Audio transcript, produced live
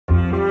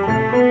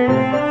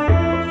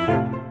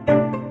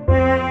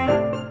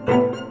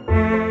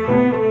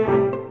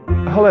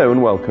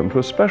welcome to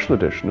a special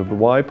edition of the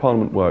Why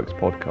Parliament Works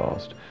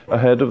podcast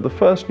ahead of the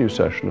first new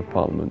session of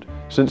Parliament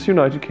since the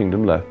United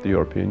Kingdom left the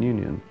European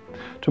Union.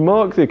 To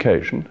mark the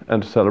occasion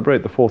and to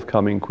celebrate the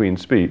forthcoming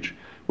Queen's speech,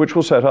 which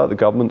will set out the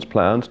government's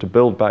plans to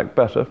build back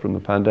better from the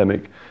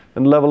pandemic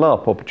and level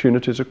up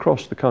opportunities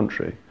across the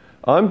country,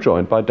 I'm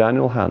joined by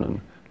Daniel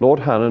Hannan, Lord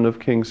Hannan of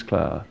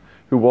Kingsclere,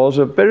 who was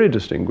a very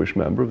distinguished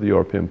member of the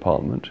European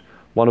Parliament,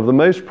 one of the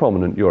most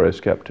prominent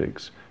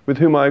Eurosceptics, with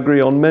whom I agree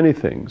on many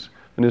things,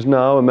 and is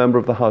now a member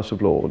of the House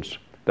of Lords.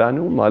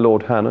 Daniel, my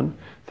Lord Hannan,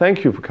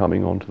 thank you for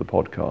coming on to the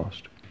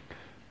podcast.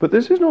 But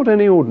this is not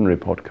any ordinary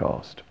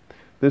podcast.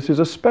 This is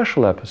a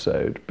special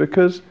episode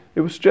because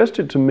it was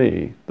suggested to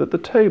me that the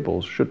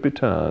tables should be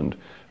turned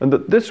and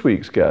that this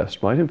week's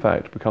guest might in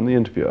fact become the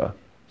interviewer.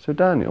 So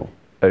Daniel,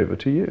 over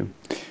to you.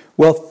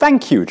 Well,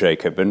 thank you,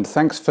 Jacob, and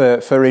thanks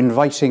for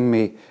inviting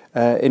me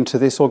into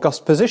this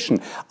august position.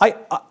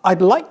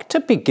 I'd like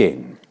to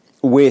begin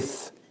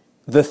with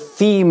the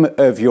theme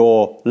of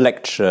your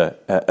lecture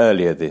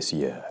earlier this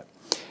year,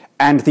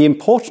 and the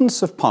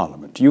importance of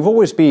Parliament. You've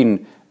always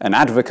been an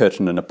advocate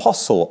and an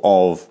apostle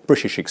of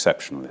British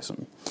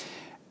exceptionalism.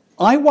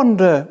 I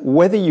wonder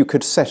whether you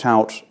could set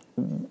out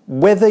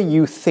whether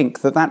you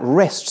think that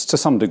rests to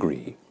some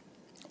degree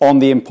on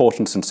the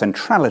importance and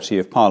centrality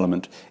of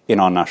Parliament in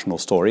our national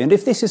story, and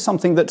if this is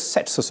something that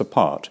sets us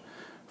apart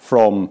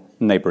from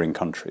neighbouring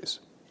countries.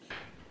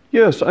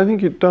 Yes, I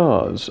think it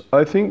does.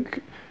 I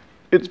think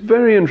it's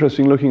very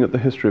interesting looking at the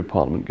history of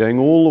Parliament, going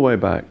all the way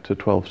back to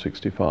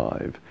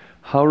 1265,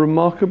 how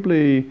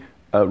remarkably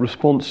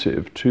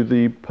responsive to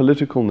the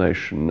political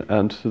nation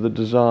and to the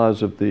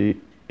desires of the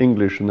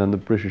English and then the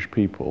British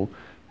people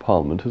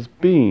Parliament has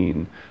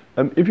been.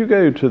 If you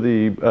go to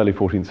the early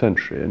 14th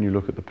century and you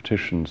look at the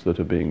petitions that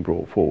are being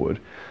brought forward,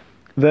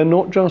 they're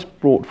not just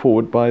brought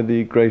forward by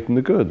the great and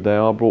the good, they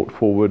are brought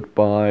forward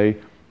by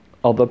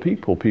other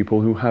people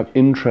who have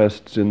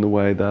interests in the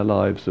way their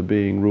lives are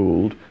being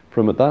ruled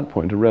from, at that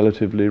point, a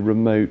relatively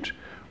remote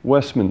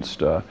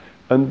Westminster.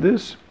 And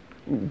this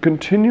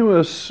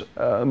continuous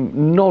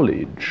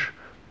knowledge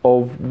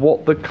of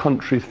what the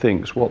country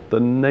thinks, what the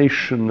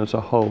nation as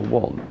a whole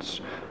wants,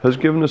 has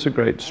given us a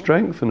great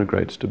strength and a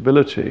great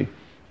stability.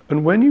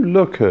 And when you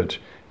look at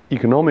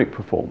economic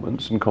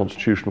performance and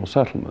constitutional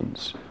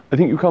settlements, I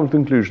think you come to the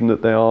conclusion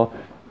that they are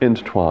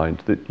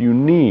intertwined, that you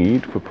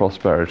need for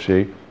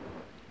prosperity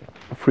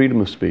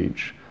freedom of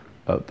speech,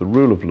 the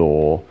rule of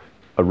law,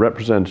 a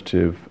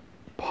representative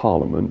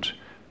Parliament,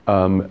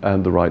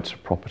 and the rights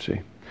of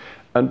property.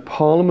 And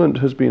Parliament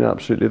has been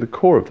absolutely the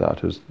core of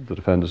that as the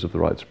defenders of the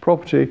rights of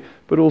property,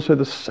 but also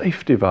the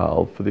safety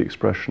valve for the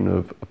expression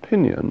of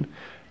opinion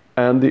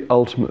and the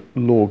ultimate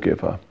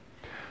lawgiver.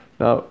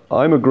 Now,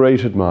 I'm a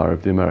great admirer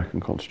of the American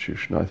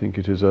Constitution. I think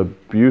it is a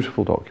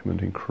beautiful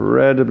document,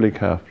 incredibly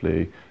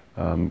carefully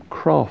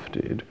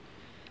crafted,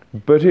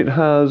 but it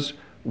has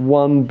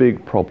one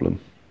big problem,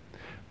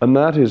 and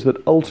that is that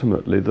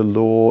ultimately the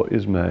law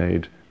is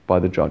made by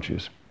the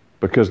judges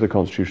because the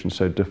Constitution is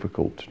so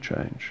difficult to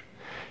change.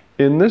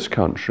 In this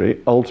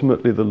country,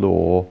 ultimately the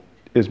law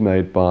is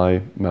made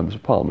by members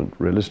of Parliament,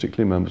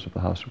 realistically members of the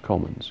House of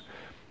Commons.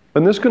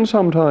 And this can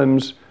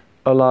sometimes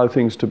allow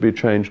things to be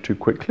changed too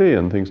quickly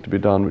and things to be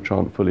done which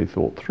aren't fully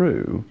thought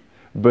through,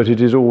 but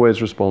it is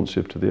always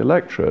responsive to the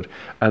electorate,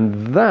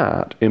 and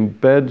that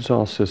embeds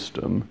our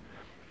system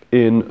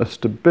in a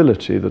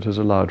stability that has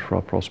allowed for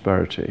our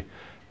prosperity.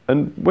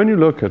 And when you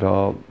look at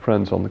our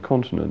friends on the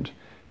continent,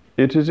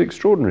 it is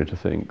extraordinary to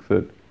think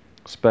that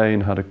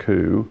Spain had a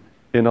coup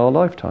in our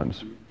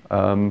lifetimes.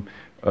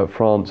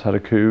 France had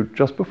a coup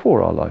just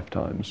before our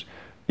lifetimes.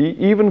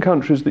 Even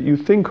countries that you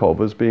think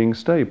of as being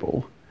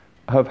stable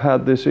have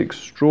had this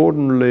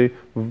extraordinarily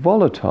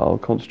volatile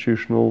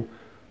constitutional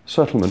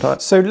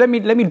settlement. So let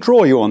me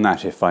draw you on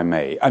that, if I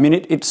may. I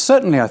mean, it's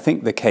certainly, I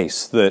think, the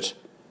case that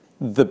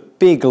the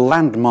big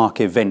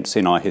landmark events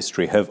in our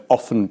history have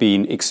often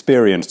been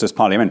experienced as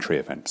parliamentary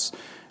events.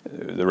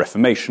 The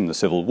Reformation, the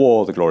Civil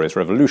War, the Glorious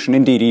Revolution,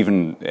 indeed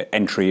even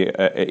entry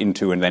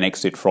into and then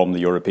exit from the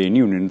European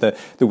Union.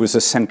 There was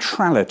a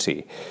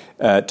centrality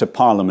to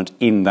Parliament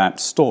in that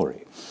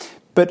story.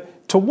 But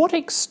to what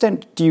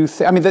extent do you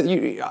think, I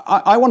mean,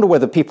 I wonder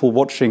whether people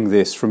watching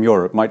this from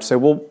Europe might say,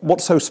 well,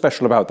 what's so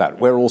special about that?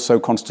 We're also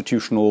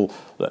constitutional,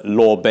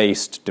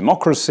 law-based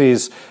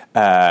democracies.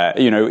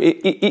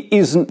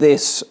 Isn't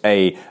this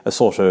a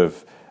sort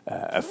of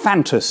a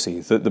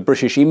fantasy that the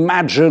British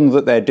imagine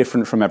that they're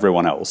different from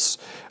everyone else,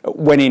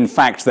 when in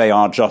fact they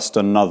are just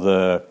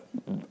another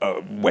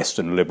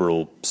Western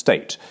liberal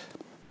state?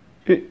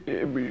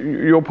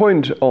 Your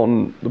point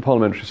on the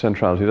parliamentary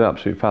centrality is an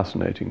absolutely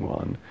fascinating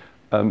one.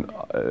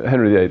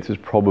 Henry VIII is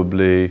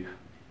probably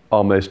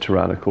our most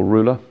tyrannical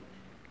ruler.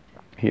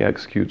 He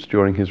executes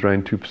during his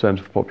reign 2%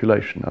 of the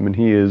population. I mean,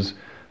 he is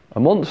a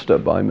monster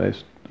by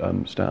most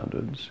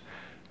standards.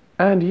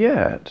 And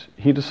yet,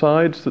 he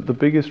decides that the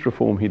biggest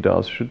reform he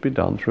does should be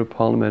done through a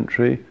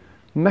parliamentary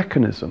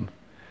mechanism.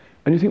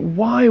 And you think,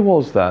 why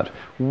was that?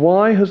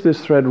 Why has this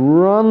thread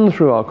run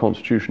through our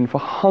constitution for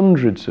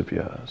hundreds of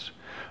years?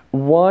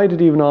 why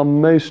did even our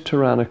most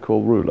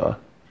tyrannical ruler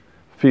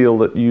feel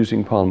that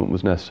using Parliament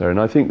was necessary? And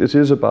I think this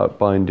is about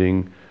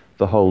binding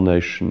the whole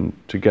nation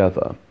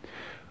together.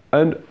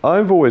 And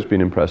I've always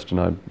been impressed, and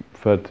I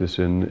referred to this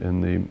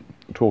in the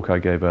talk I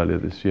gave earlier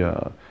this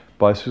year,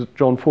 by Sir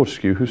John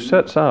Fortescue, who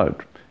sets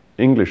out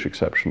English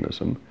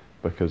exceptionalism,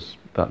 because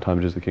that time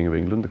it is the King of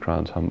England, the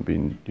crowns haven't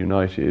been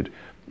united,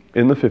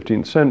 in the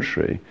 15th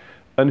century.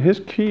 And his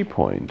key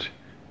point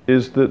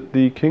is that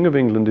the King of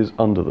England is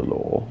under the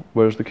law,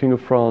 whereas the King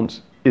of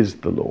France is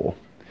the law.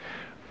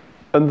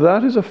 And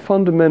that is a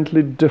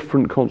fundamentally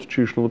different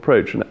constitutional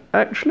approach. And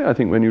actually, I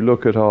think when you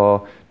look at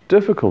our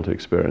difficult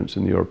experience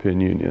in the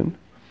European Union,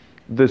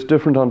 this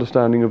different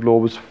understanding of law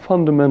was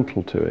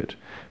fundamental to it,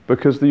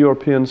 because the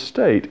European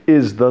state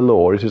is the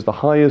law. It is the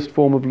highest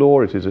form of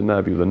law, it is in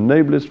their view the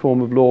noblest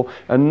form of law,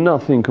 and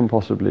nothing can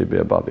possibly be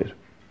above it.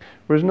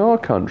 Whereas in our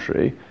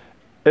country,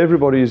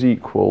 everybody is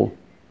equal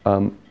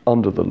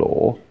under the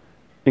law,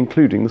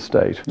 including the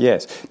state.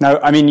 Yes. Now,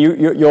 I mean,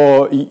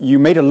 you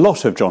made a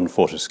lot of John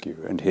Fortescue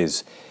and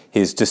his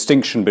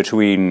distinction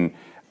between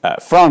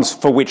France,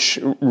 for which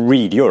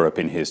read Europe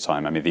in his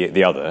time. I mean,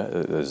 the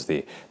other is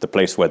the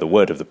place where the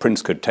word of the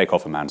prince could take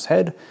off a man's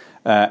head,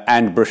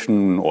 and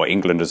Britain, or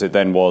England as it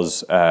then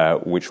was,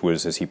 which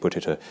was, as he put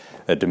it,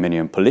 a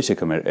dominium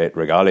politicum et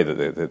regale,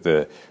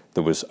 that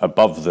there was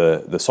above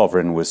the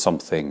sovereign was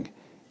something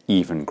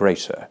even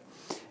greater.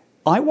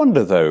 I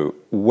wonder, though,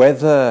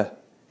 whether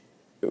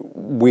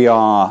we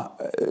are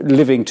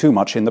living too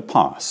much in the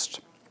past.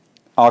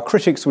 Our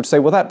critics would say,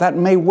 well, that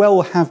may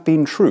well have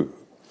been true.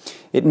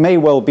 It may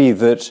well be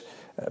that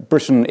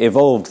Britain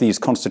evolved these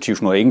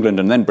constitutional, England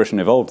and then Britain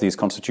evolved these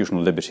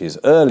constitutional liberties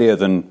earlier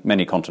than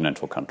many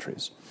continental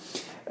countries.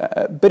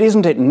 But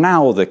isn't it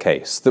now the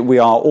case that we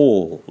are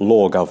all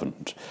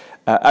law-governed?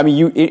 I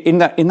mean, in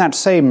that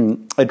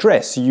same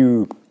address,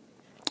 you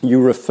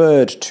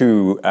referred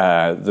to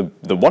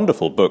the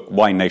wonderful book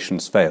Why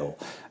Nations Fail,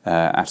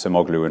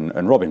 Acemoglu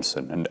and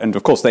Robinson. And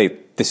of course,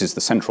 this is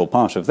the central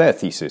part of their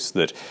thesis,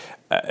 that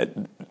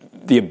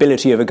the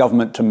ability of a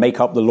government to make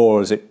up the law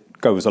as it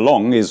goes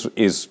along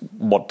is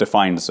what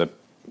defines a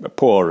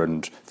poor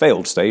and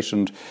failed state,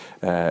 and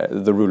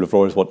the rule of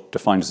law is what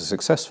defines a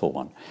successful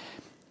one.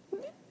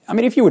 I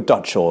mean, if you were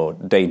Dutch or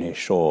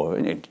Danish or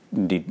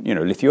indeed,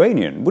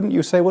 Lithuanian, wouldn't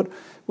you say, well,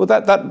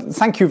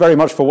 thank you very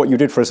much for what you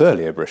did for us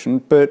earlier, Britain,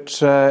 but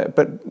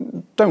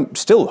don't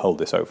still hold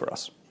this over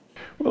us?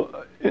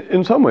 Well,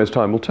 in some ways,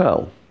 time will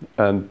tell.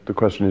 And the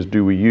question is,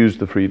 do we use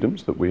the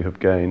freedoms that we have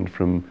gained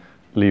from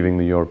leaving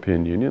the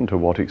European Union? To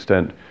what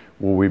extent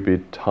will we be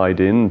tied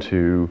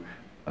into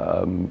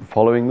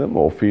following them,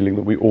 or feeling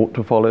that we ought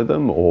to follow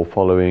them, or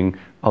following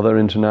other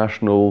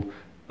international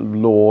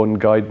law and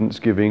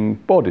guidance-giving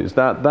bodies?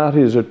 That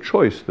is a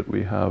choice that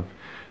we have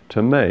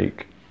to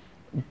make.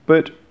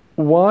 But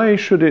why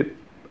should it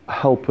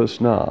help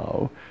us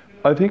now?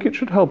 I think it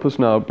should help us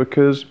now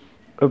because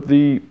of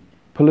the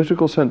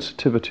political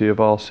sensitivity of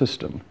our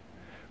system,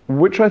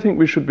 which I think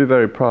we should be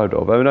very proud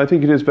of. I mean, I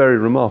think it is very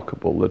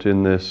remarkable that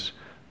in this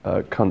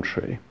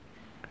country,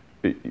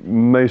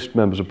 most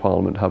members of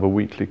Parliament have a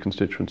weekly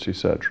constituency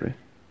surgery.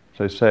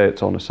 So say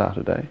it's on a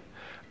Saturday,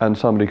 and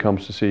somebody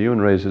comes to see you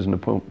and raises an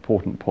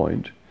important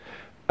point.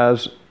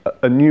 As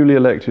a newly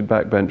elected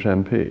backbench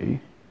MP,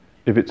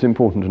 if it's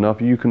important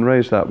enough, you can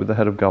raise that with the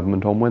head of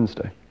government on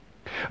Wednesday.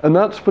 And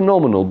that's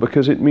phenomenal,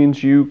 because it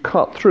means you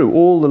cut through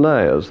all the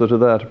layers that are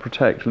there to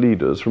protect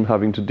leaders from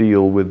having to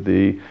deal with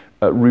the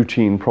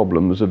routine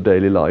problems of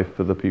daily life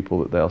for the people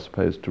that they are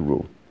supposed to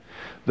rule.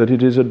 That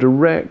it is a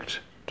direct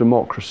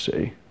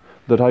democracy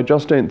that I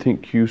just don't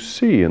think you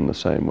see in the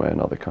same way in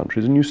other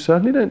countries, and you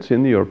certainly don't see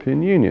in the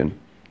European Union.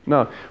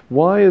 Now,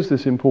 why is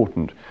this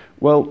important?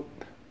 Well,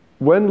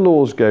 when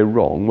laws go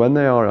wrong, when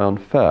they are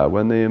unfair,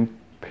 when they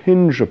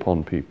impinge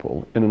upon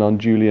people in an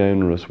unduly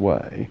onerous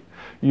way,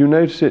 you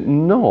notice it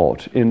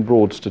not in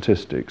broad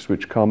statistics,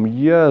 which come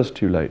years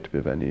too late to be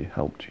of any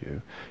help to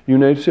you. You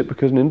notice it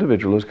because an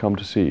individual has come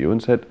to see you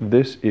and said,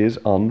 this is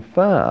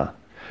unfair.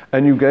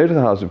 And you go to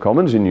the House of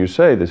Commons and you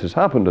say, this has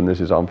happened and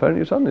this is unfair, and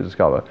you suddenly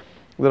discover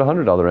that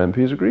 100 other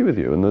MPs agree with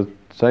you, and the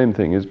same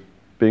thing is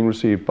being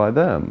received by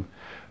them.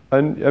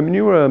 And I mean,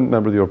 you were a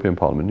member of the European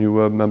Parliament, you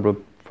were a member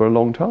for a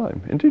long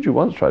time. Indeed, you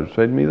once tried to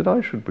persuade me that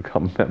I should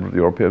become a member of the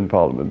European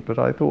Parliament, but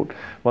I thought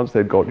once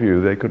they'd got you,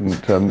 they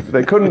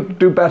couldn't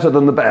do better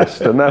than the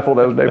best, and therefore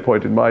there was no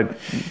point in my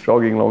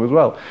jogging along as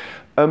well.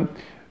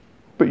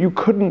 But you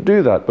couldn't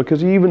do that,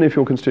 because even if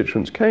your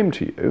constituents came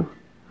to you,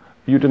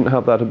 you didn't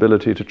have that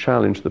ability to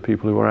challenge the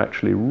people who were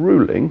actually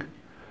ruling,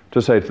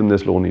 to say to them,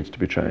 this law needs to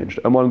be changed.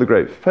 And one of the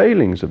great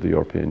failings of the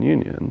European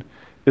Union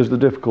is the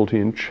difficulty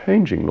in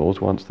changing laws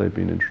once they've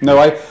been introduced.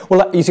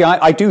 No, you see,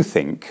 I do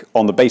think,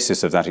 on the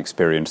basis of that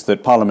experience,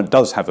 that Parliament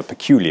does have a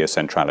peculiar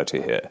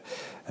centrality here.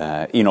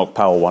 Enoch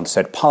Powell once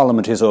said,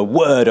 Parliament is a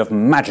word of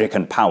magic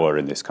and power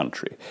in this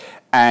country.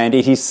 And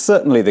it is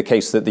certainly the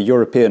case that the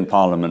European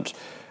Parliament,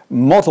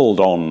 modelled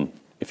on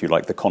if you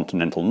like, the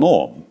continental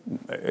norm.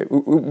 It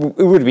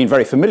would have been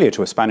very familiar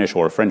to a Spanish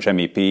or a French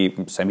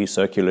MEP,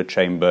 semicircular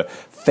chamber,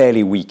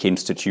 fairly weak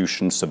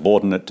institution,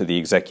 subordinate to the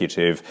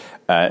executive,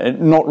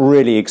 not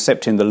really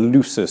except in the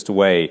loosest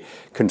way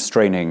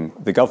constraining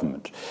the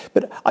government.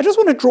 But I just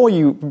want to draw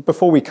you,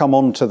 before we come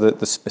on to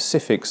the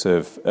specifics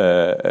of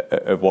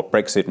what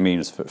Brexit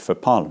means for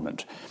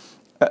Parliament,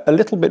 a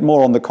little bit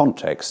more on the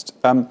context.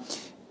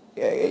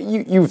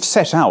 You've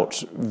set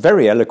out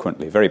very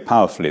eloquently, very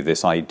powerfully,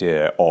 this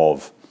idea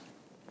of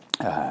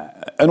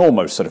an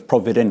almost sort of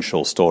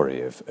providential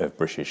story of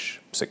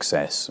British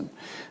success and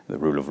the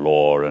rule of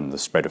law and the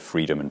spread of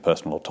freedom and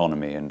personal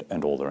autonomy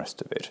and all the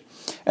rest of it.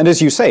 And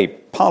as you say,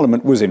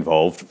 Parliament was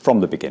involved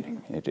from the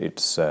beginning.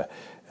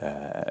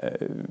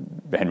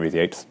 Henry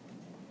VIII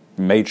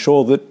made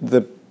sure that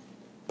the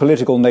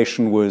political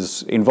nation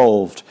was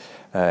involved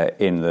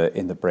in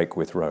the break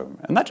with Rome.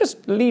 And that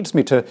just leads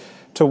me to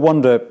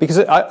wonder, because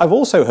I've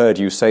also heard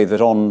you say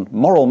that on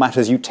moral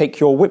matters you take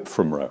your whip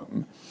from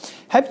Rome.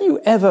 Have you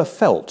ever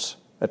felt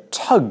a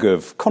tug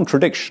of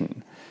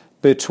contradiction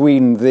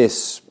between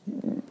this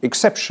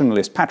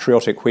exceptionalist,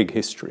 patriotic Whig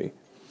history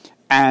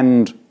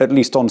and, at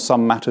least on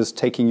some matters,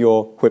 taking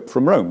your whip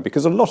from Rome?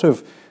 Because a lot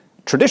of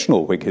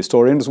traditional Whig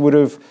historians would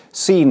have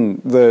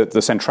seen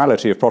the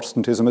centrality of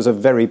Protestantism as a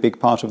very big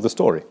part of the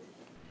story.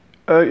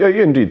 Yeah,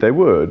 indeed, they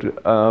would.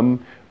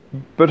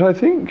 But I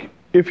think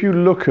if you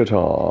look at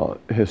our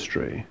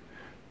history,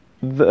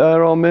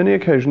 there are many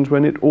occasions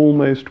when it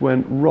almost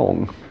went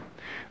wrong.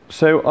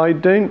 So I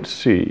don't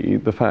see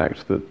the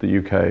fact that the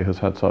UK has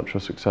had such a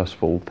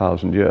successful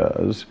 1,000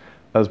 years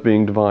as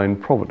being divine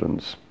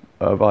providence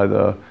of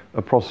either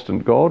a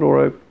Protestant God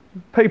or a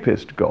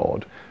Papist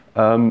God,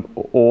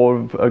 or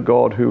of a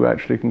God who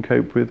actually can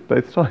cope with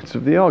both sides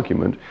of the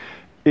argument.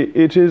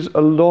 It is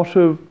a lot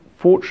of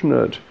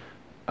fortunate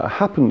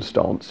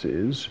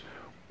happenstances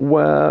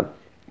where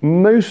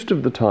most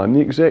of the time the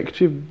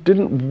executive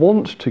didn't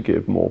want to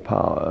give more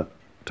power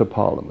to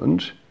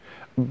Parliament,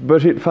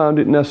 but it found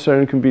it necessary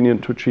and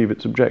convenient to achieve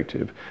its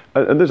objective.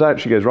 And this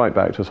actually goes right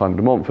back to Simon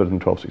de Montfort in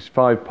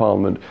 1265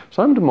 Parliament.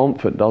 Simon de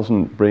Montfort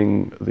doesn't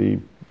bring the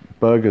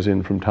burghers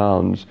in from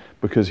towns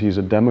because he's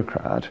a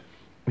Democrat.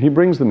 He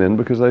brings them in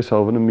because they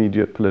solve an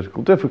immediate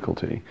political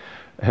difficulty.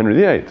 Henry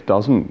VIII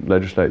doesn't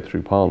legislate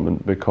through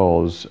Parliament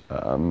because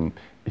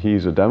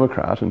he's a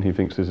Democrat and he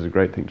thinks this is a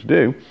great thing to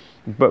do,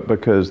 but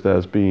because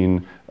there's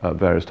been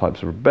various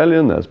types of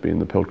rebellion, there's been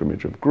the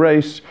Pilgrimage of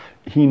Grace.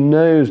 He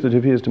knows that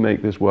if he is to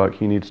make this work,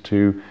 he needs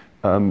to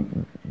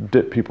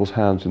dip people's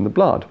hands in the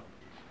blood.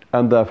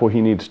 And therefore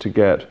he needs to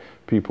get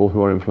people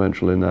who are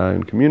influential in their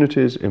own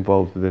communities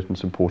involved with it and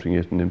supporting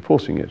it and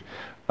enforcing it.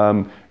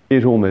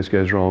 It almost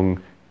goes wrong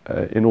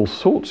in all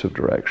sorts of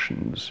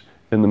directions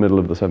in the middle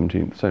of the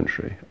 17th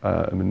century.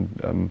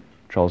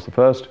 Charles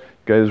I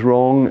goes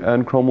wrong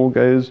and Cromwell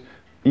goes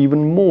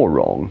even more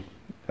wrong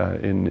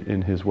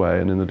in his way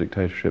and in the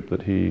dictatorship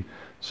that he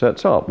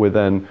sets up. We're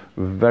then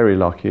very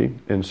lucky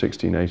in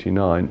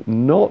 1689,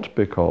 not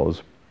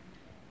because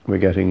we're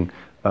getting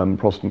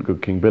Protestant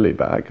good King Billy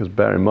back, because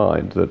bear in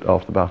mind that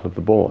after the Battle of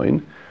the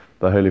Boyne,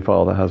 the Holy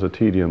Father has a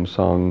Te Deum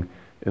sung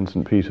in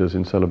St. Peter's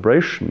in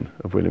celebration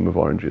of William of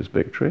Orange's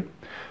victory,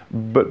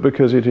 but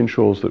because it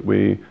ensures that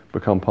we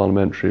become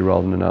parliamentary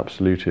rather than an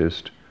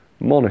absolutist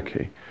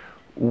monarchy.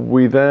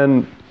 We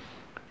then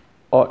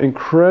are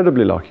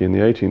incredibly lucky in the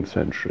 18th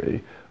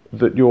century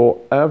that your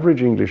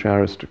average English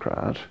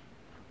aristocrat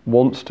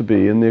wants to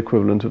be in the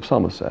equivalent of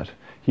Somerset.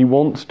 He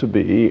wants to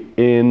be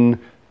in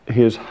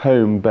his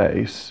home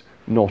base,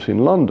 not in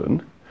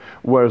London,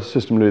 whereas the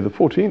system Louis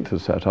XIV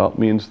has set up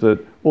means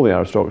that all the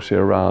aristocracy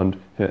are around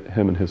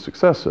him and his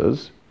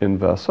successors in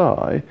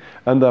Versailles,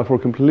 and therefore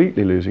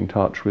completely losing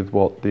touch with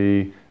what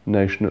the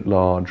nation at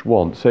large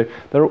wants. So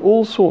there are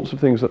all sorts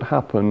of things that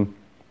happen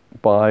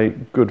by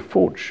good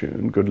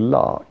fortune, good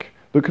luck,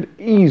 that could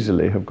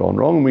easily have gone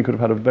wrong, and we could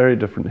have had a very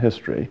different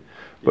history.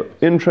 But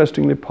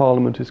interestingly,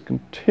 Parliament is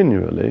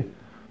continually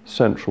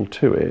central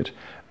to it,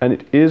 and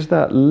it is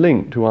that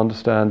link to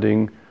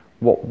understanding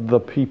what the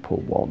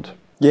people want.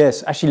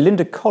 Yes, actually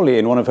Linda Colley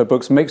in one of her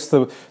books makes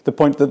the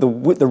point that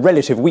the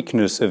relative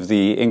weakness of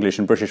the English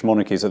and British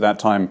monarchies at that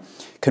time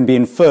can be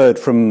inferred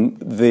from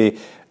the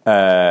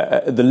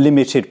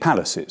limited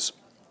palaces.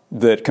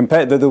 That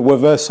there were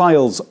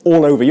Versailles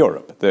all over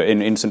Europe,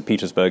 in St.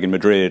 Petersburg, in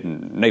Madrid,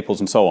 and Naples,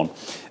 and so on.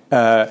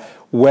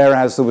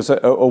 Whereas there was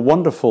a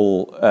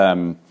wonderful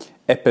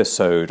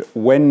episode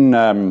when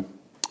a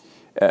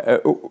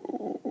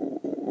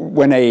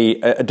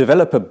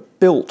developer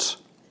built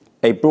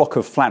a block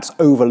of flats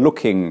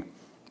overlooking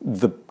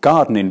the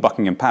garden in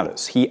Buckingham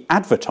Palace. He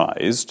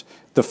advertised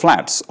the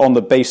flats on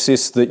the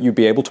basis that you'd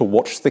be able to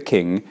watch the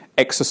king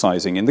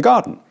exercising in the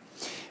garden.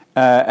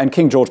 And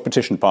King George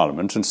petitioned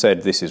Parliament and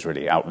said, this is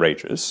really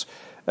outrageous.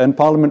 And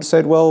Parliament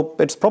said, well,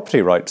 it's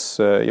property rights,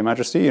 Your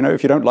Majesty. You know,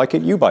 if you don't like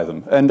it, you buy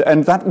them. And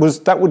that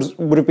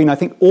would have been, I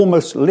think,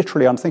 almost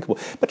literally unthinkable.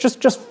 But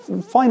just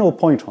final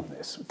point on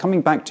this,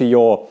 coming back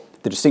to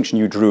the distinction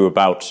you drew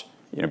about,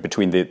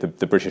 between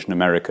the British and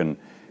American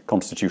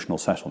constitutional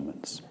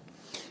settlements.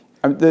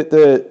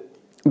 The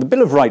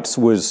Bill of Rights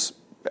was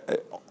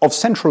of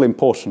central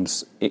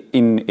importance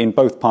in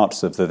both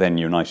parts of the then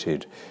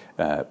united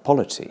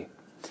polity,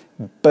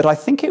 but I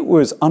think it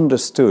was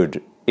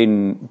understood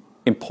in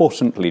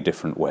importantly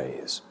different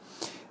ways.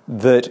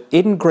 That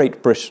in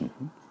Great Britain,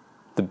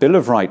 the Bill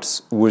of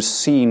Rights was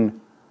seen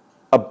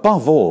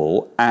above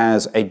all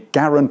as a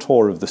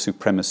guarantor of the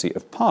supremacy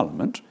of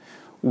Parliament,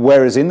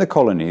 whereas in the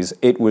colonies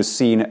it was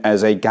seen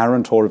as a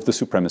guarantor of the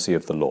supremacy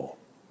of the law.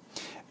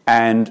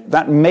 And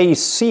that may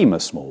seem a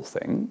small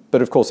thing,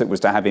 but of course it was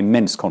to have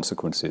immense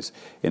consequences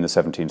in the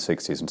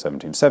 1760s and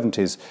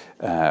 1770s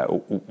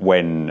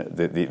when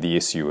the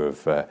issue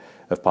of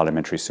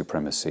parliamentary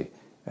supremacy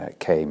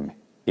came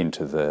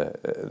into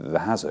the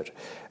hazard.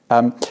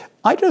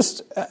 I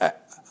just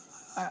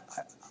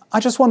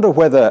wonder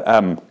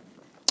whether,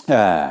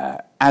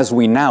 as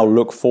we now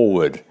look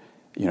forward,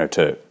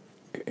 to,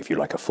 if you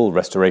like, a full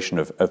restoration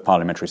of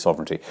parliamentary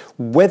sovereignty,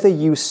 whether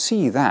you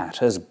see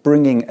that as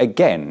bringing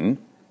again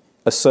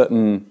a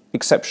certain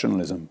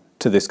exceptionalism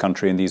to this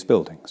country and these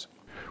buildings.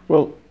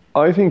 Well,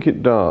 I think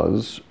it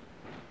does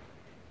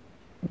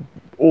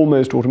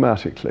almost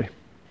automatically.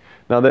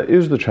 Now, there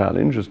is the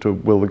challenge as to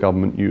will the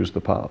government use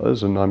the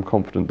powers, and I'm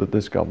confident that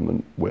this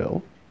government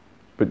will,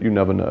 but you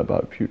never know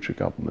about future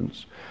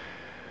governments.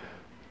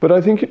 But I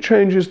think it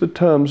changes the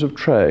terms of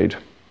trade.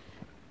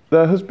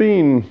 There has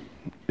been,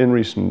 in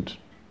recent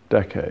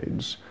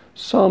decades,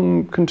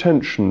 some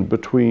contention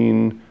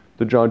between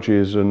the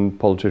judges and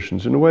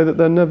politicians in a way that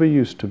there never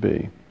used to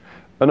be.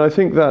 And I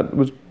think that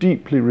was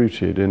deeply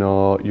rooted in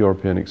our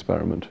European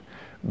experiment,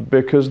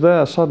 because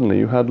there suddenly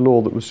you had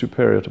law that was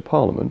superior to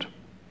Parliament,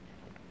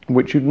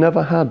 which you'd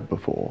never had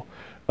before.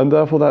 And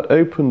therefore that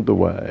opened the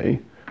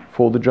way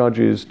for the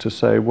judges to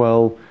say,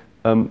 well,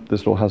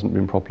 this law hasn't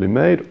been properly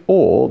made,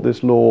 or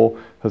this law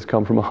has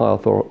come from a higher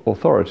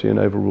authority and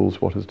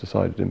overrules what is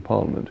decided in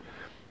Parliament.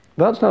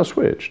 That's now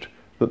switched,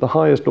 that the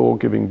highest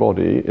law-giving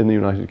body in the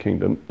United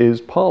Kingdom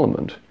is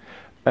Parliament.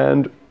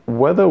 And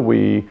whether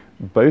we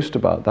boast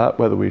about that,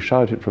 whether we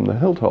shout it from the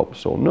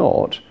hilltops or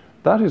not,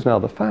 that is now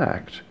the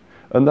fact.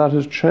 And that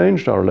has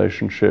changed our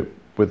relationship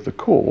with the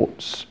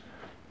courts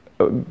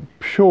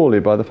purely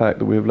by the fact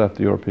that we have left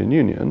the European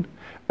Union,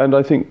 and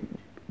I think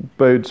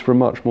bodes for a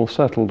much more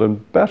settled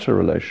and better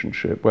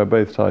relationship where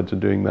both sides are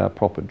doing their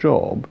proper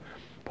job.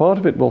 Part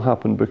of it will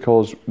happen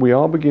because we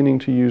are beginning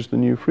to use the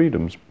new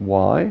freedoms.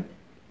 Why?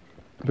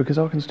 Because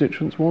our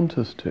constituents want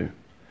us to.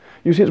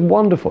 You see, it's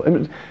wonderful. I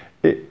mean,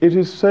 it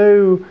is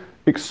so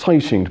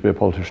exciting to be a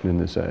politician in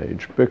this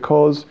age,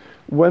 because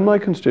when my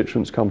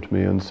constituents come to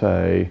me and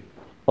say,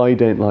 I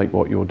don't like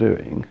what you're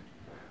doing,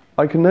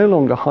 I can no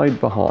longer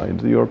hide behind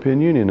the European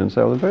Union and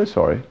say, well, I'm very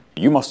sorry.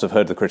 You must have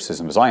heard the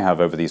criticisms I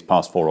have over these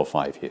past 4 or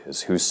 5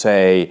 years, who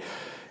say,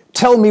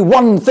 tell me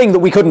one thing that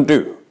we couldn't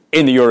do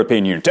in the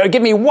European Union.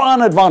 Give me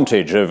one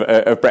advantage of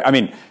Brexit. I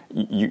mean,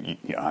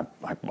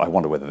 I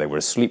wonder whether they were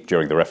asleep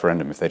during the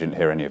referendum if they didn't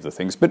hear any of the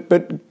things.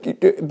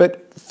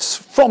 But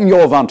from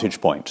your vantage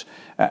point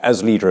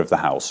as leader of the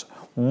House,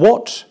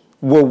 what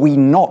were we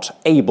not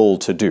able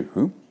to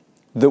do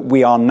that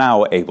we are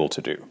now able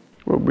to do?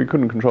 Well, we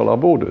couldn't control our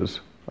borders.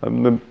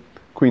 The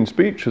Queen's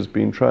speech has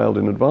been trailed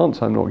in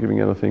advance. I'm not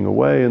giving anything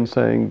away in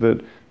saying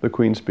that the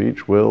Queen's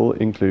speech will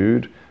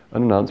include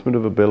an announcement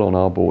of a bill on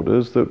our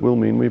borders that will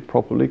mean we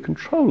properly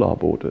control our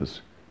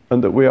borders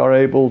and that we are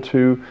able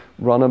to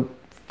run a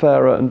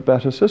fairer and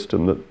better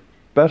system that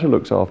better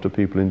looks after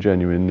people in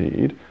genuine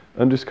need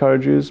and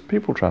discourages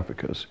people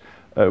traffickers.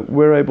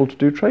 We're able to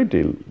do trade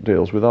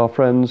deals with our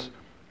friends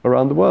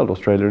around the world.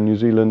 Australia and New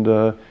Zealand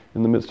are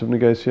in the midst of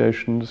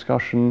negotiation,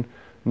 discussion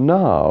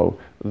now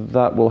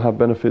that will have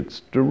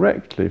benefits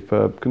directly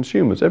for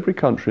consumers. Every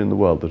country in the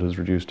world that has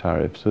reduced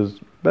tariffs has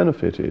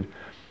benefited.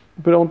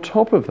 But on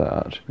top of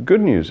that, the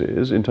good news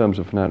is, in terms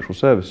of financial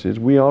services,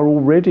 we are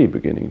already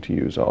beginning to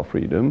use our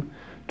freedom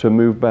to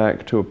move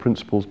back to a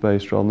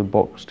principles-based rather than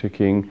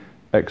box-ticking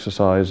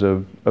exercise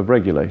of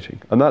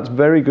regulating. And that's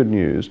very good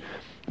news.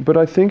 But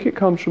I think it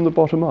comes from the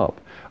bottom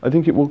up. I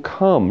think it will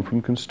come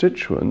from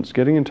constituents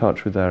getting in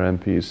touch with their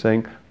MPs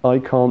saying, I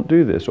can't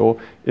do this,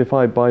 or if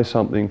I buy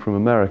something from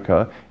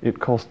America, it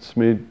costs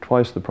me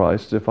twice the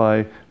price as if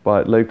I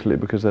buy it locally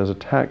because there's a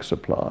tax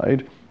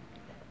applied,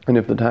 and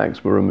if the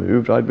tax were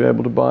removed, I'd be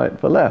able to buy it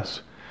for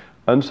less.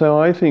 And so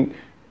I think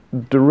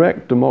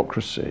direct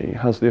democracy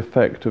has the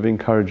effect of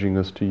encouraging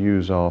us to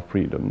use our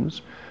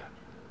freedoms,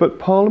 but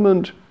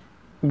Parliament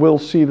will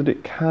see that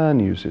it can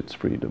use its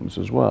freedoms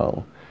as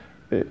well.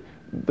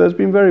 There's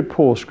been very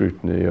poor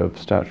scrutiny of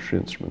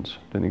statutory instruments.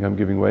 I don't think I'm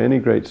giving away any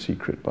great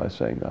secret by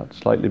saying that.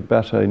 Slightly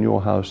better in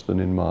your house than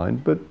in mine,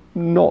 but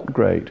not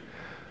great.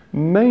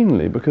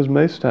 Mainly because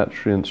most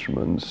statutory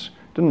instruments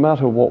didn't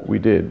matter what we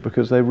did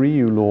because they were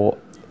EU law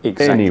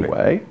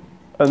anyway.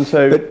 And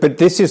so, but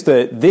this is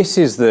the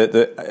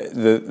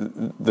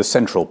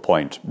central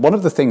point. One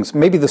of the things,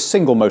 maybe the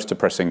single most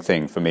depressing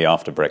thing for me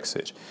after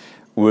Brexit,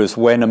 was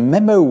when a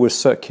memo was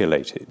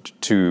circulated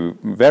to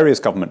various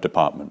government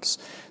departments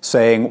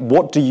saying,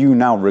 what do you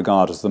now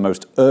regard as the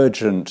most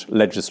urgent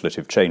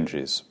legislative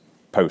changes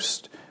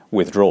post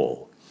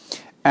withdrawal.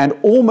 And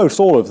almost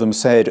all of them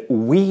said,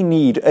 we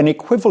need an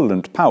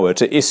equivalent power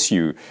to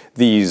issue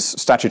these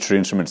statutory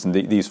instruments and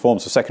these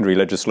forms of secondary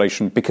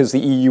legislation because the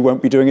EU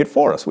won't be doing it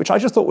for us, which I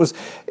just thought was,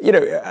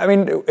 I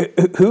mean,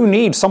 who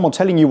needs someone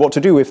telling you what to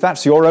do if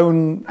that's your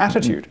own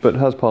attitude? But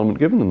has Parliament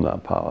given them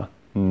that power?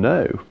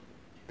 No.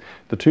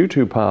 The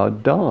 2-2 power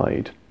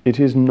died.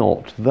 It is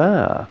not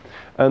there.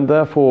 And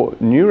therefore,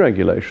 new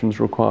regulations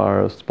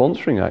require a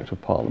sponsoring act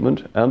of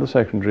Parliament and the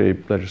secondary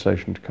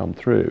legislation to come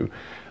through.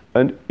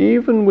 And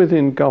even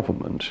within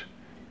government,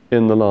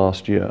 in the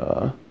last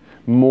year,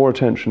 more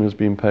attention has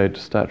been paid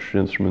to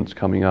statutory instruments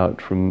coming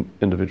out from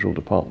individual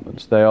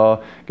departments. They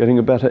are getting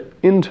a better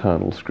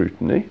internal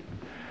scrutiny,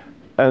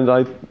 and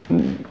I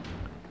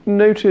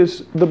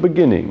notice the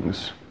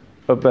beginnings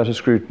of better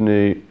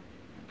scrutiny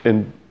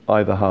in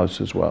either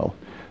house as well,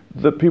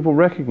 that people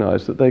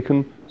recognise that they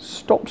can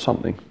stop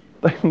something,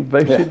 they can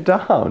vote it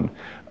down.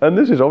 And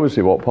this is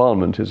obviously what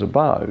Parliament is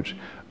about.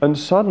 And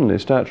suddenly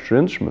statutory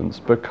instruments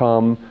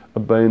become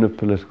a bone of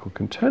political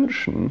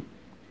contention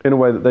in a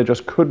way that they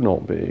just could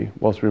not be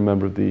whilst we were a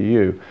member of the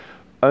EU.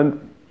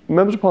 And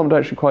members of Parliament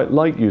actually quite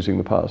like using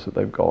the powers that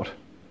they've got.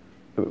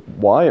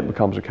 Why? It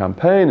becomes a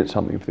campaign, it's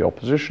something for the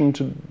opposition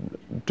to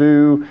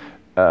do.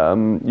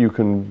 You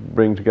can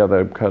bring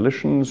together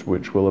coalitions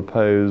which will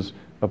oppose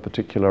a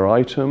particular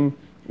item.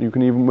 You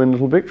can even win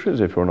little victories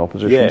if you're in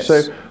opposition. Yes.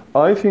 So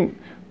I think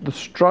the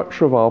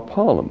structure of our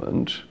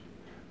Parliament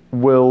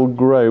will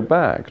grow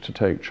back to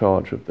take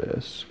charge of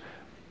this.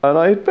 And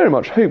I very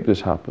much hope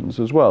this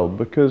happens as well,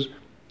 because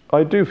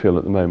I do feel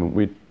at the moment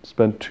we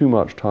spend too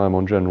much time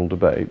on general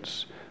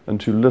debates and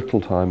too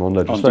little time on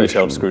legislation. On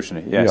detailed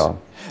scrutiny, yes. Yeah.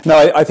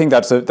 No, I think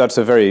that's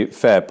a very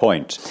fair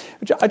point.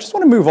 I just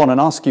want to move on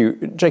and ask you,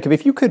 Jacob,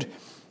 if you could,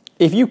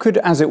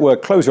 as it were,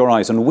 close your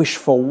eyes and wish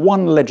for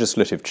one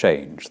legislative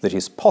change that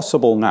is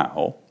possible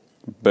now,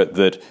 but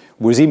that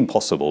was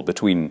impossible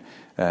between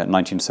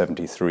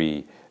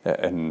 1973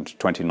 and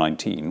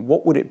 2019,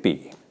 what would it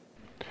be?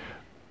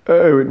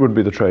 Oh, it would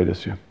be the trade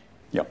issue.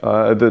 Yeah.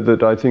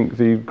 That I think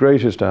the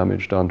greatest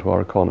damage done to our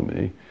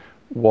economy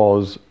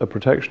was a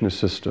protectionist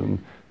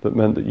system that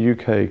meant that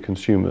UK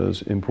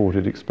consumers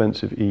imported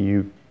expensive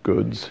EU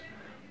goods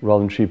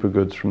rather than cheaper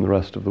goods from the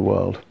rest of the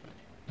world.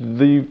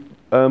 The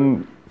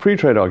free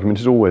trade argument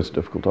is always a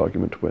difficult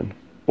argument to win.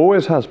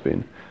 Always has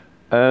been.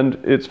 And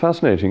it's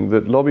fascinating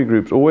that lobby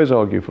groups always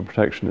argue for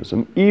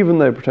protectionism, even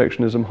though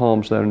protectionism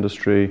harms their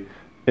industry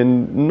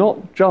in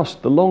not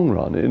just the long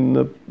run, in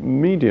the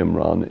medium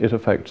run it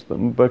affects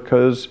them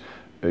because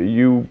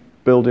you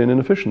build in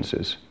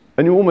inefficiencies.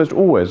 And you almost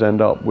always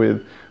end up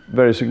with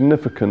very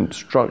significant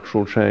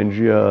structural change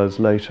years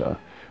later.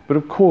 But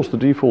of course the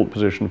default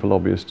position for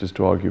lobbyists is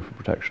to argue for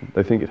protection.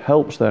 They think it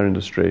helps their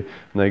industry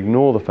and they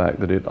ignore the fact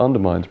that it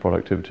undermines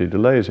productivity,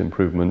 delays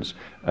improvements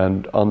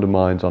and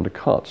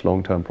undercuts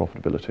long-term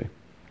profitability.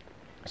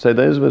 So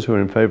those of us who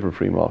are in favour of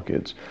free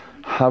markets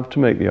have to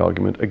make the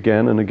argument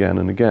again and again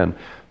and again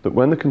that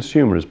when the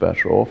consumer is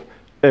better off,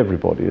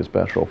 everybody is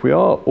better off. We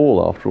are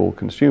all, after all,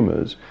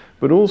 consumers,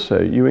 but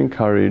also you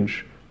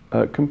encourage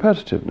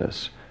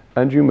competitiveness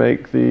and you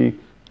make the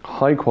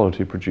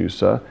high-quality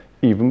producer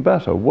even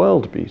better,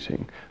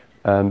 world-beating.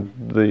 And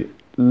the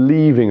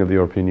leaving of the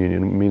European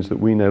Union means that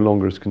we no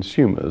longer as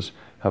consumers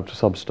have to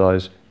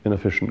subsidise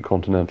inefficient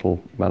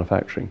continental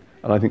manufacturing.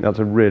 And I think that's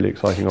a really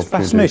exciting opportunity. It's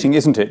fascinating,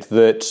 isn't it,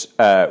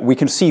 that we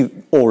can see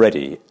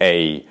already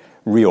a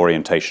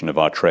reorientation of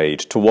our trade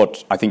to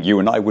what I think you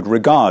and I would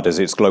regard as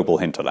its global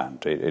hinterland,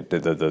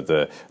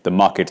 the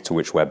market to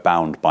which we're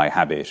bound by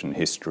habit and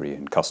history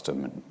and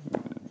custom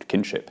and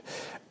kinship.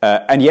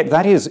 And yet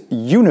that is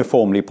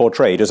uniformly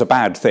portrayed as a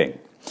bad thing.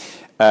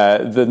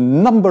 The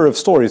number of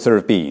stories there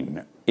have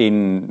been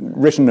in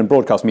written and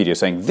broadcast media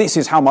saying this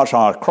is how much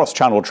our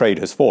cross-channel trade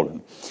has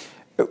fallen,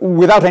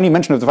 without any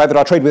mention of the fact that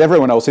our trade with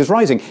everyone else is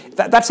rising.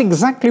 That's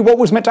exactly what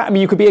was meant to happen. I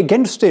mean, you could be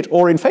against it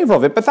or in favour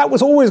of it, but that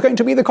was always going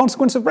to be the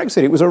consequence of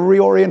Brexit. It was a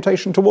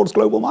reorientation towards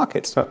global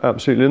markets.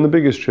 Absolutely, and the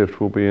biggest shift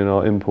will be in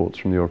our imports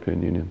from the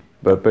European Union,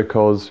 but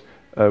because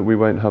we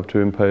won't have to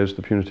impose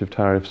the punitive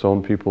tariffs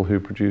on people who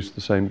produce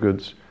the same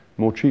goods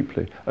more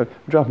cheaply.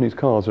 Japanese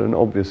cars are an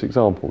obvious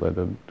example there.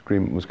 The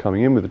agreement was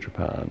coming in with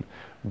Japan,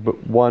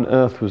 but why on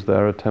earth was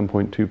there a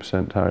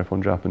 10.2% tariff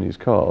on Japanese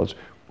cars,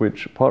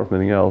 which, apart from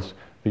anything else,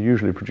 are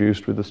usually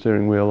produced with the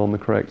steering wheel on the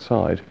correct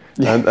side.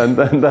 And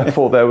then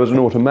therefore there was an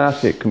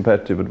automatic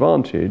competitive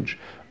advantage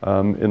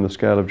in the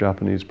scale of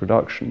Japanese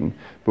production,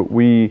 but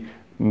we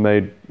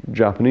made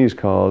Japanese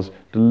cars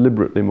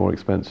deliberately more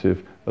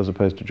expensive as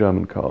opposed to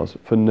German cars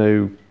for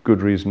no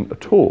good reason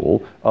at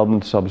all other than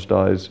to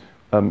subsidise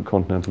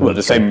continental. Well,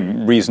 the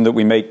same reason that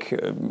we make,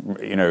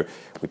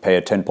 we pay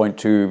a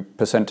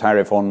 10.2%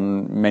 tariff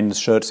on men's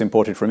shirts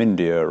imported from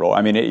India, or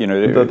I mean,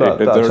 there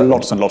are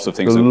lots and lots of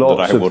things that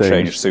I hope will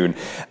change soon.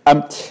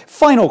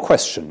 Final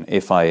question,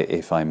 if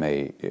I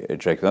may,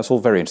 Jacob. That's all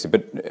very interesting,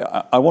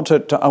 but I want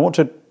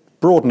to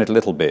broaden it a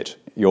little bit.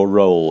 Your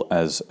role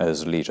as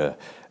leader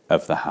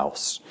of the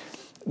House.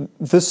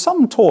 There's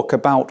some talk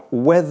about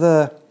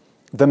whether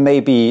there may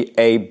be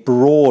a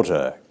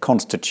broader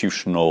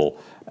constitutional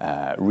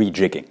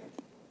rejigging.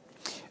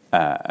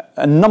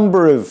 A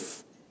number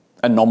of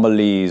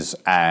anomalies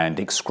and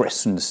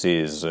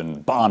excrescences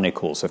and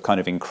barnacles have kind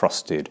of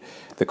encrusted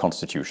the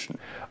Constitution.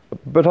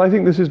 But I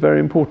think this is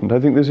very important. I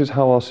think this is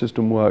how our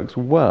system works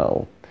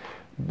well,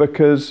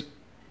 because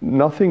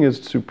nothing is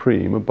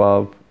supreme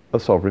above a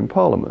sovereign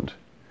parliament.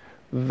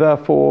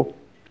 Therefore,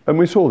 and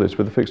we saw this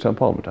with the Fixed Term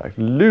Parliament Act,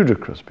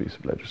 ludicrous piece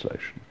of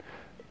legislation,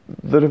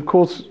 that of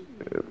course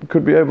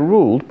could be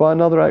overruled by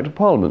another Act of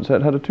Parliament. So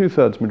it had a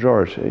 2/3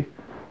 majority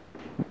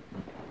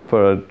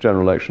for a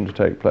general election to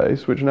take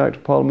place, which an Act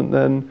of Parliament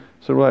then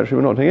said, well, actually,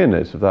 we're not taking any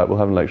notice of that, we'll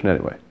have an election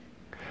anyway.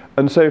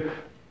 And so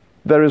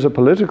there is a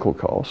political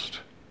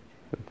cost.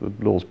 If the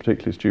law's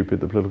particularly stupid,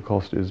 the political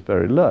cost is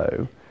very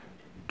low,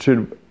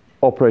 to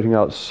operating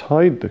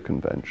outside the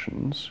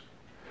conventions,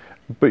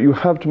 but you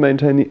have to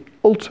maintain the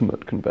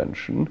ultimate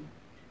convention,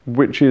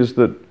 which is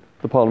that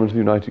the Parliament of the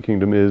United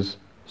Kingdom is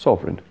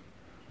sovereign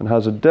and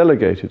has a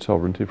delegated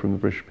sovereignty from the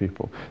British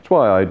people. That's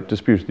why I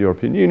disputed the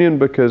European Union,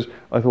 because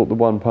I thought the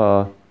one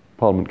power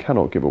Parliament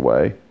cannot give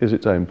away is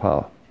its own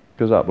power,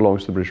 because that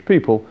belongs to the British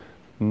people,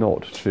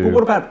 not to.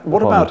 But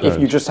what about if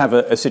you just have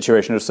a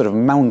situation of sort of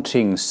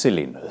mounting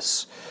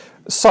silliness,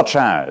 such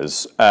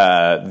as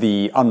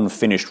the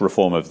unfinished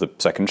reform of the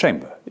Second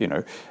Chamber, you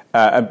know,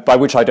 by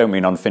which I don't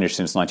mean unfinished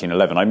since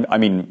 1911. I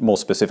mean more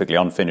specifically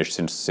unfinished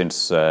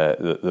since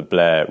the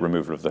Blair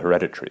removal of the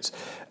hereditaries.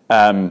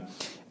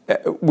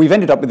 We've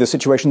ended up with a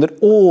situation that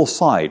all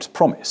sides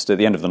promised at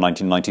the end of the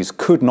 1990s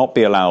could not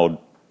be allowed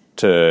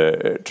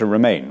to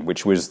remain,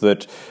 which was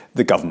that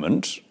the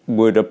government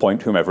would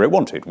appoint whomever it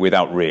wanted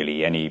without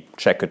really any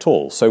check at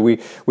all. So we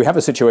have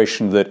a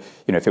situation that,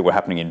 you know, if it were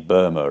happening in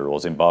Burma or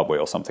Zimbabwe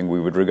or something, we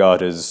would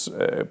regard as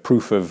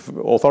proof of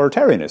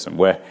authoritarianism,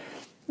 where,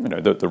 you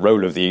know, the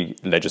role of the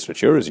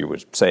legislature, as you were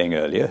saying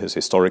earlier, has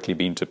historically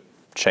been to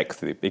check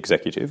the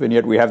executive, and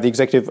yet we have the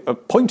executive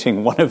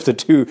appointing one of the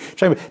two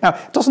chambers. Now,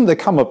 doesn't there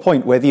come a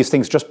point where these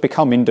things just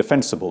become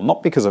indefensible,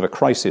 not because of a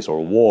crisis or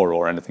a war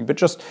or anything, but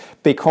just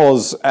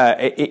because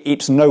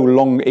it's no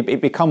longer,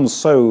 it becomes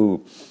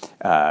so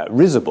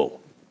risible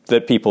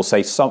that people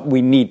say,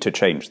 we need to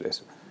change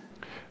this?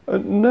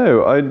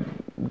 No, I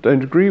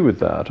don't agree with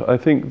that. I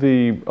think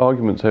the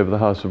arguments over the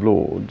House of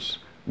Lords,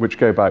 which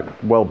go back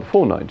well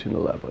before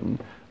 1911,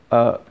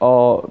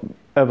 are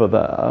ever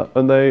there,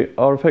 and they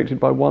are affected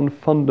by one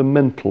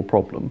fundamental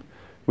problem,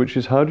 which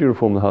is how do you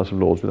reform the House of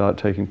Lords without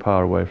taking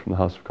power away from the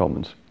House of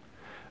Commons?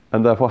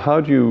 And therefore, how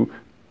do you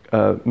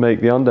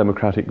make the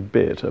undemocratic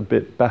bit a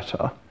bit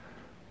better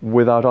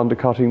without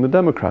undercutting the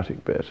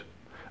democratic bit?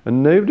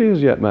 And nobody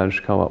has yet managed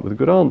to come up with a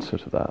good answer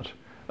to that.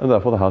 And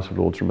therefore, the House of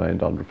Lords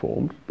remained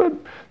unreformed. But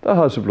the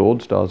House of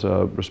Lords does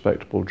a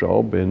respectable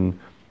job in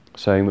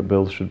saying that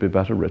bills should be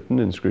better written,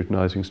 in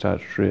scrutinising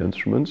statutory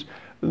instruments.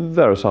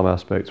 There are some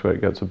aspects where it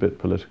gets a bit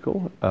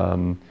political,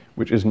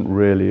 which isn't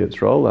really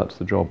its role. That's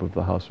the job of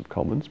the House of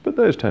Commons. But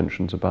those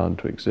tensions are bound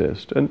to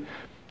exist. And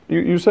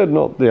you said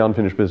not the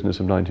unfinished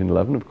business of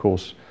 1911, of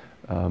course,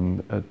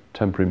 a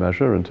temporary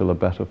measure until a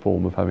better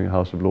form of having a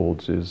House of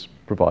Lords is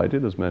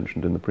provided, as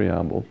mentioned in the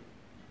preamble.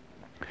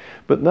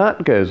 But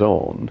that goes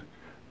on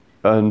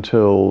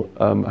until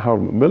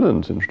Harold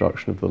Macmillan's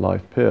introduction of the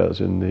life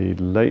peers in the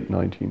late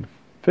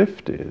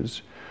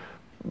 1950s,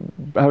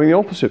 having the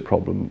opposite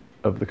problem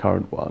of the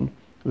current one,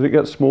 that it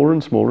gets smaller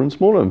and smaller and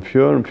smaller, and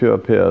fewer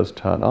peers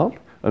turn up,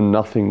 and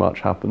nothing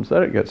much happens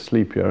there. It gets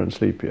sleepier and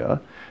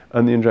sleepier,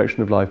 and the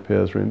injection of life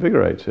peers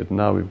reinvigorates it. And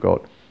now we've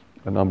got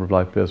a number of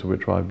life peers of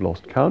which I've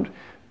lost count,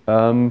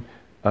 but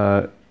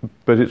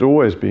it's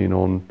always been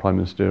on prime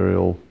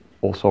ministerial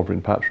or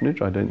sovereign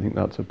patronage. I don't think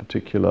that's a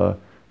particular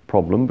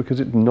problem, because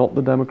it's not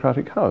the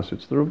democratic house,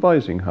 it's the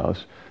revising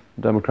house.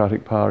 The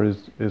democratic power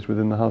is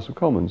within the House of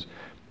Commons.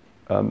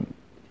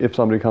 If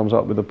somebody comes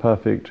up with a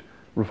perfect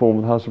reform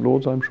of the House of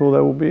Lords, I'm sure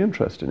there will be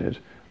interest in it.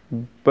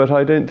 But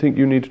I don't think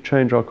you need to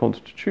change our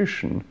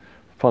constitution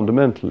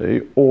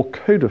fundamentally or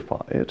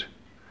codify it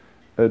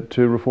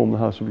to reform the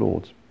House of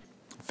Lords.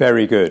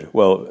 Very good.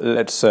 Well,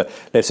 let's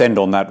end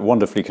on that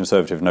wonderfully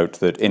conservative note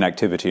that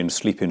inactivity and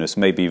sleepiness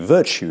may be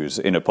virtues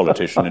in a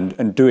politician,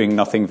 and doing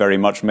nothing very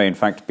much may in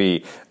fact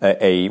be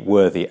a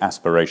worthy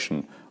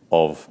aspiration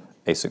of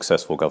a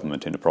successful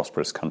government in a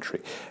prosperous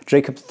country.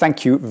 Jacob,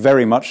 thank you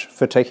very much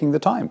for taking the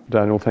time.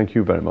 Daniel, thank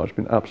you very much. It's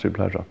been an absolute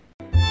pleasure.